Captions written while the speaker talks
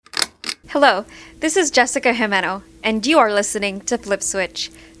Hello, this is Jessica Jimeno, and you are listening to Flip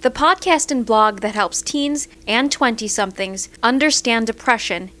Switch, the podcast and blog that helps teens and 20-somethings understand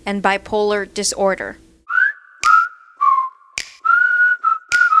depression and bipolar disorder.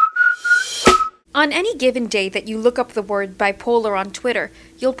 On any given day that you look up the word bipolar on Twitter,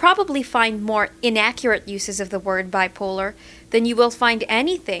 you'll probably find more inaccurate uses of the word bipolar than you will find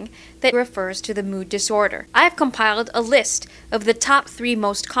anything that refers to the mood disorder. I've compiled a list of the top 3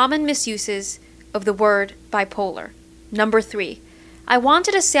 most common misuses of the word bipolar. Number 3. I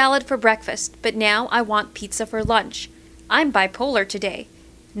wanted a salad for breakfast, but now I want pizza for lunch. I'm bipolar today.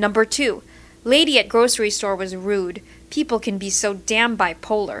 Number 2. Lady at grocery store was rude. People can be so damn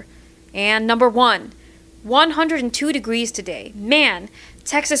bipolar. And number 1, 102 degrees today. Man,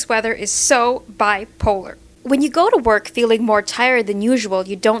 Texas weather is so bipolar. When you go to work feeling more tired than usual,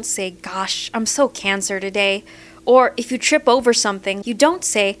 you don't say, gosh, I'm so cancer today. Or if you trip over something, you don't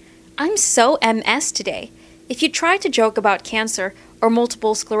say, I'm so MS today. If you try to joke about cancer or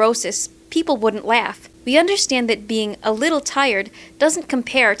multiple sclerosis, people wouldn't laugh. We understand that being a little tired doesn't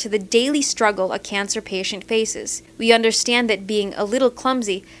compare to the daily struggle a cancer patient faces. We understand that being a little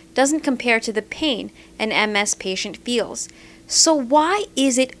clumsy doesn't compare to the pain an MS patient feels. So why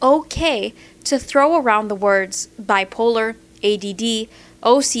is it okay to throw around the words bipolar, ADD,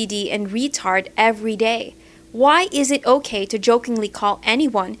 OCD, and retard every day? Why is it okay to jokingly call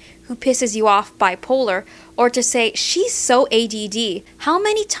anyone who pisses you off bipolar, or to say, she's so ADD? How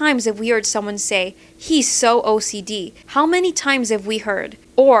many times have we heard someone say, he's so OCD? How many times have we heard,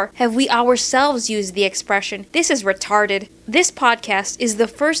 or have we ourselves used the expression, this is retarded? This podcast is the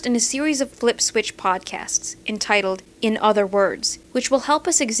first in a series of Flip Switch podcasts entitled In Other Words, which will help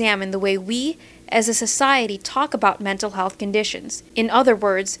us examine the way we, as a society, talk about mental health conditions. In other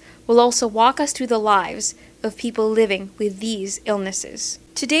words, will also walk us through the lives of people living with these illnesses.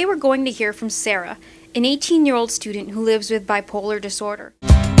 Today we're going to hear from Sarah, an 18-year-old student who lives with bipolar disorder.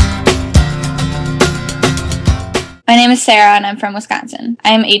 My name is Sarah and I'm from Wisconsin. I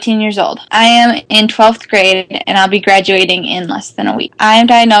am 18 years old. I am in 12th grade and I'll be graduating in less than a week. I am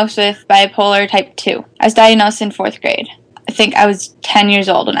diagnosed with bipolar type 2. I was diagnosed in 4th grade. I think I was 10 years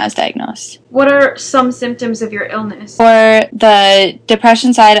old when I was diagnosed. What are some symptoms of your illness? For the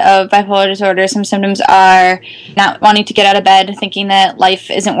depression side of bipolar disorder, some symptoms are not wanting to get out of bed, thinking that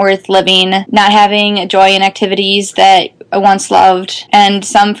life isn't worth living, not having joy in activities that I once loved, and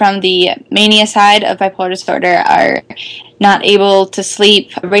some from the mania side of bipolar disorder are not able to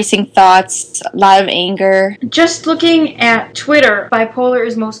sleep, racing thoughts, a lot of anger. Just looking at Twitter, bipolar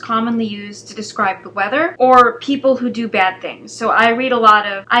is most commonly used to describe the weather or people who do bad things. So I read a lot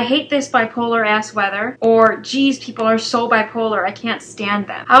of, I hate this bipolar ass weather, or geez, people are so bipolar, I can't stand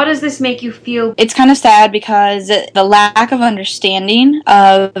them. How does this make you feel? It's kind of sad because the lack of understanding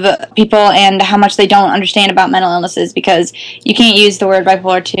of people and how much they don't understand about mental illnesses, because you can't use the word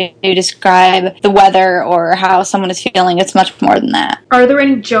bipolar to describe the weather or how someone is feeling. It's much more than that. Are there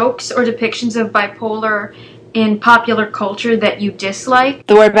any jokes or depictions of bipolar in popular culture that you dislike?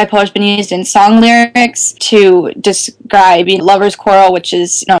 The word bipolar has been used in song lyrics to describe lovers' quarrel, which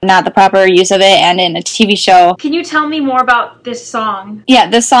is not the proper use of it, and in a TV show. Can you tell me more about this song? Yeah,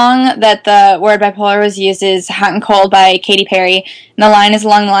 the song that the word bipolar was used is Hot and Cold by Katy Perry, and the line is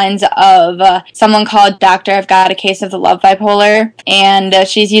along the lines of someone called Doctor, I've got a case of the love bipolar, and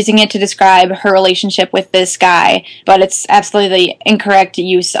she's using it to describe her relationship with this guy, but it's absolutely the incorrect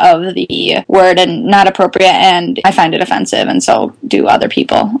use of the word and not appropriate. And I find it offensive, and so do other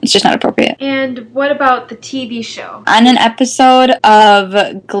people. It's just not appropriate. And what about the TV show? On an episode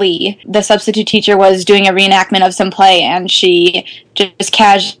of Glee, the substitute teacher was doing a reenactment of some play, and she just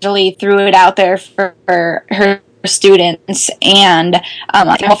casually threw it out there for her students, and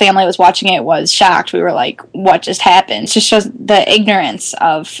the whole family was watching it, was shocked. We were like, what just happened? It just shows the ignorance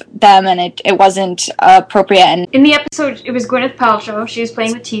of them, and it wasn't appropriate. And in the episode, it was Gwyneth Paltrow. She was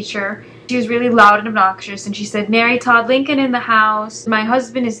playing the teacher. She was really loud and obnoxious, and she said, Mary Todd Lincoln in the house, my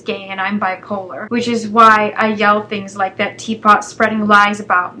husband is gay and I'm bipolar, which is why I yell things like that teapot spreading lies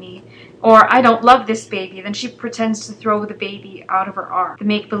about me, or I don't love this baby. Then she pretends to throw the baby out of her arm, the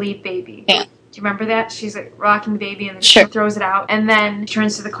make-believe baby. Yeah. Do you remember that? She's like rocking the baby and then Sure. she throws it out. And then she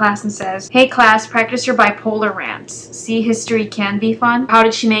turns to the class and says, hey class, practice your bipolar rants. See, history can be fun. How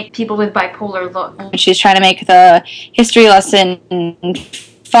did she make people with bipolar look? She's trying to make the history lesson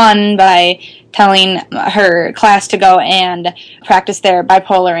fun by telling her class to go and practice their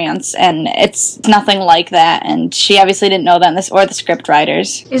bipolar rants, and it's nothing like that, and she obviously didn't know that, or the script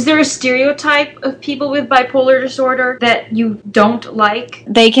writers. Is there a stereotype of people with bipolar disorder that you don't like?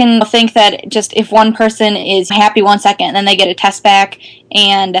 They can think that just if one person is happy 1 second and then they get a test back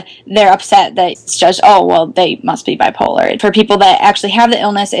and they're upset that it's judged, oh, well, they must be bipolar. For people that actually have the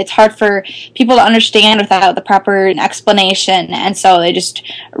illness, it's hard for people to understand without the proper explanation, and so they just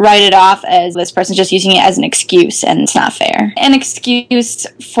write it off as this person's just using it as an excuse, and it's not fair. An excuse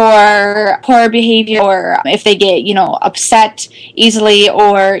for poor behavior, or if they get, upset easily,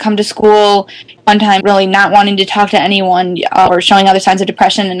 or come to school one time really not wanting to talk to anyone, or showing other signs of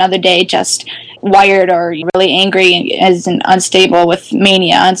depression, another day just wired or really angry as unstable with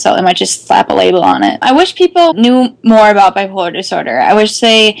mania, and so they might just slap a label on it. I wish people knew more about bipolar disorder. I wish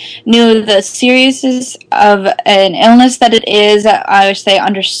they knew the seriousness of an illness that it is. I wish they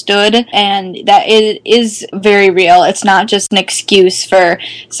understood and that it is very real. It's not just an excuse for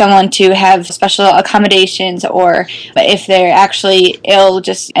someone to have special accommodations, or if they're actually ill,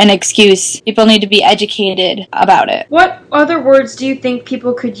 just an excuse. People need to be educated about it. What other words do you think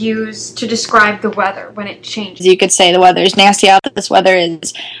people could use to describe the weather when it changes? You could say the weather is nasty out. This weather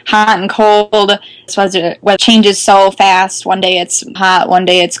is hot and cold. This weather changes so fast. One day it's hot, one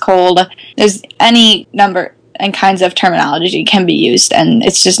day it's cold. There's any number and kinds of terminology can be used, and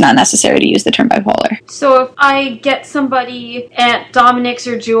it's just not necessary to use the term bipolar. So if I get somebody at Dominic's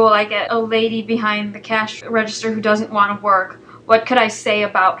or Jewel, I get a lady behind the cash register who doesn't want to work, what could I say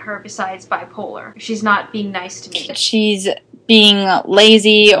about her besides bipolar? She's not being nice to me. She's being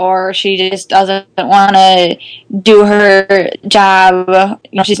lazy, or she just doesn't want to do her job.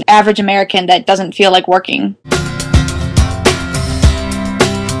 She's an average American that doesn't feel like working.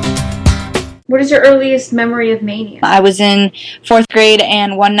 What is your earliest memory of mania? I was in 4th grade,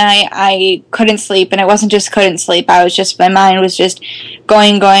 and one night I couldn't sleep, and it wasn't just couldn't sleep. My mind was just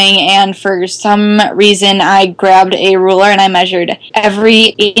going, and for some reason I grabbed a ruler and I measured every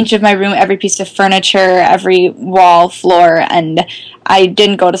inch of my room, every piece of furniture, every wall, floor, and I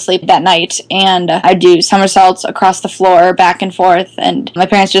didn't go to sleep that night, and I'd do somersaults across the floor, back and forth, and my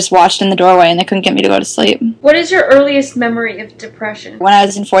parents just watched in the doorway and they couldn't get me to go to sleep. What is your earliest memory of depression? When I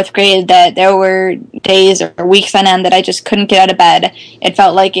was in 4th grade, that there were days or weeks on end that I just couldn't get out of bed. It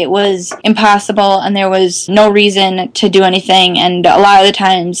felt like it was impossible and there was no reason to do anything, and a lot of the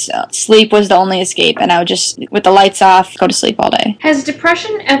times sleep was the only escape, and I would just, with the lights off, go to sleep all day. Has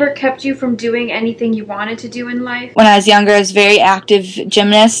depression ever kept you from doing anything you wanted to do in life? When I was younger, I was very active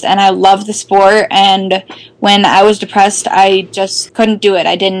gymnast, and I loved the sport, and when I was depressed, I just couldn't do it.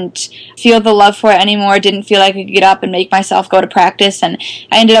 I didn't feel the love for it anymore, didn't feel like I could get up and make myself go to practice, and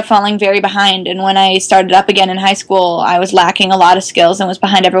I ended up falling very behind, and when I started up again in high school, I was lacking a lot of skills and was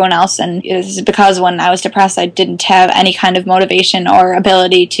behind everyone else, and it was because when I was depressed, I didn't have any kind of motivation or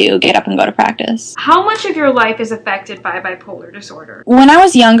ability to get up and go to practice. How much of your life is affected by bipolar disorder? When I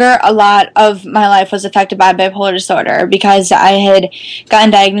was younger, a lot of my life was affected by bipolar disorder because I had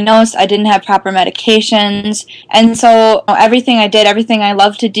gotten diagnosed, I didn't have proper medications, and so everything I did, everything I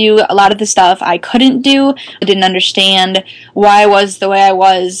loved to do, a lot of the stuff I couldn't do. I didn't understand why I was the way I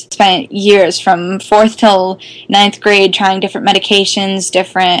was. Spent years from 4th till 9th grade trying different medications,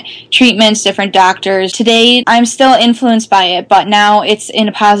 different treatments, different doctors. Today, I'm still influenced by it, but now it's in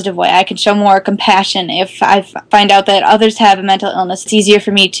a positive way. I can show more compassion. If I find out that others have a mental illness, it's easier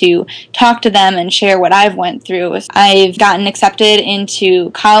for me to talk to them and share what I've went through. I've gotten accepted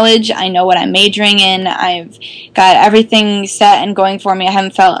into college. I know what I'm majoring in. I've got everything set and going for me. I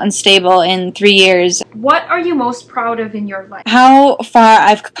haven't felt unstable in 3 years. What are you most proud of in your life? How far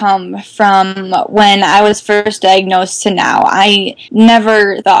I've come from when I was first diagnosed to now. I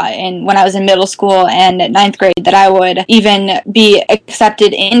never thought when I was in middle school and 9th grade that I would even be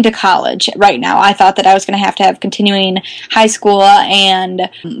accepted into college right now. I thought that I was going to have continuing high school and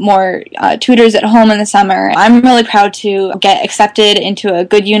more tutors at home in the summer. I'm really proud to get accepted into a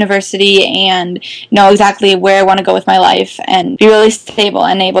good university and know exactly where I want to go with my life and be really stable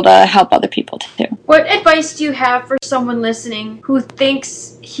and able to help other people too. What advice do you have for someone listening who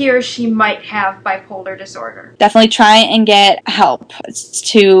thinks he or she might have bipolar disorder? Definitely try and get help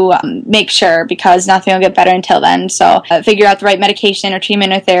to make sure, because nothing will get better until then. So figure out the right medication or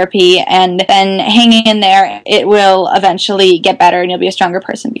treatment or therapy, and then hang in there. It will eventually get better and you'll be a stronger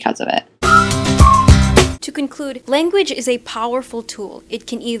person because of it. To conclude, language is a powerful tool. It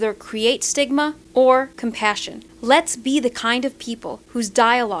can either create stigma or compassion. Let's be the kind of people whose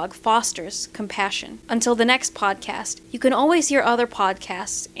dialogue fosters compassion. Until the next podcast, you can always hear other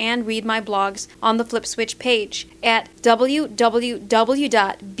podcasts and read my blogs on the FlipSwitch page at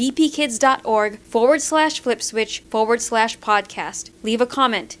www.bpkids.org/FlipSwitch/podcast. Leave a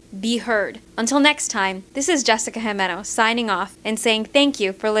comment. Be heard. Until next time, this is Jessica Jimeno signing off and saying thank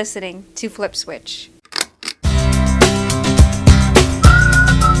you for listening to FlipSwitch.